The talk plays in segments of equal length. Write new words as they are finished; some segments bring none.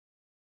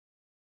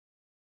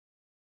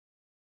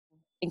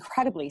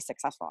incredibly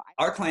successful.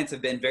 Our clients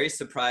have been very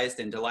surprised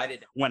and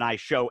delighted. When I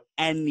show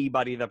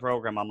anybody the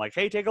program, I'm like,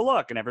 hey, take a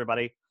look. And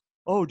everybody,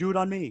 oh, do it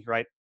on me,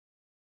 right?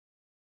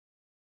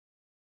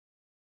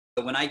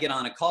 But when I get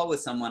on a call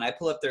with someone, I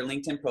pull up their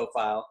LinkedIn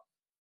profile,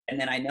 and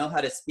then I know how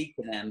to speak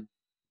to them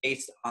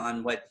based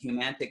on what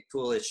Humantic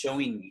tool is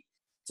showing me.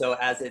 So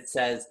as it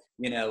says,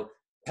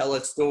 tell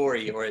a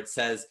story, or it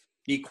says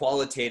be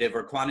qualitative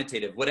or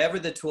quantitative, whatever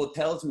the tool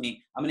tells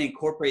me, I'm going to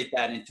incorporate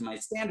that into my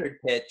standard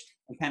pitch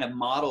and kind of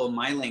model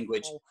my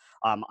language.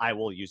 I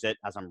will use it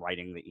as I'm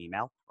writing the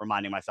email,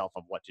 reminding myself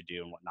of what to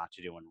do and what not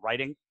to do in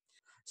writing.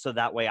 So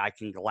that way I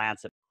can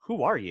glance at,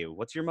 who are you?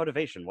 What's your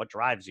motivation? What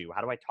drives you?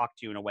 How do I talk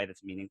to you in a way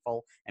that's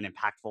meaningful and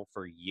impactful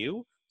for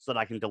you, so that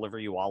I can deliver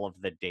you all of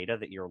the data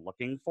that you're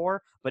looking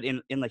for, but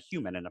in the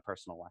human, in a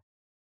personal way?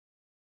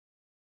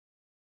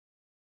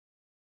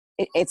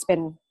 It's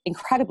been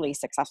incredibly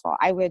successful.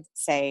 I would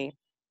say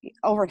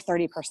over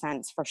 30%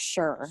 for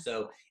sure.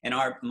 So in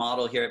our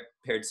model here at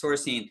Paired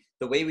Sourcing,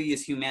 the way we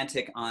use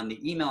Humantic on the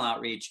email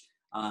outreach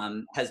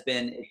has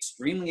been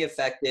extremely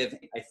effective.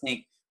 I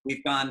think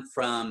we've gone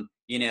from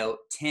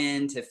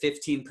 10 to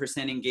 15%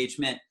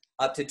 engagement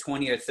up to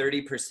 20 or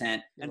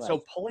 30%. And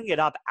so pulling it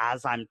up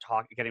as I'm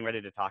getting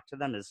ready to talk to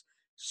them is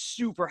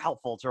super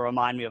helpful to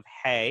remind me of,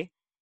 hey,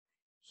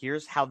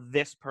 here's how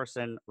this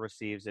person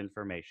receives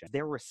information.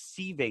 They're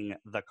receiving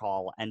the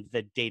call and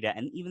the data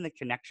and even the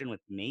connection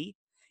with me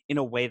in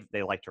a way that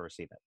they like to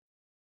receive it.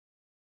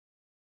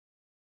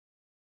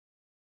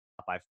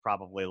 I've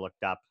probably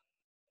looked up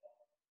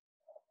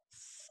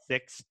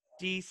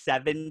 60,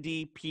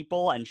 70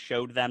 people and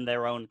showed them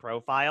their own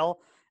profile.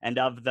 And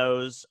of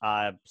those,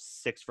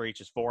 6 for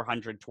each is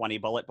 420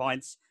 bullet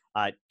points.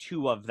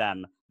 2 of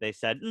them, they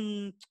said,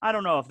 I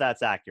don't know if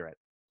that's accurate.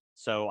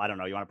 So I don't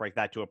know. You want to break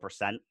that to a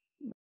percent?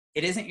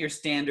 It isn't your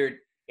standard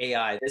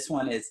AI. This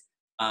one is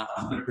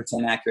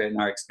 100% accurate in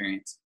our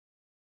experience.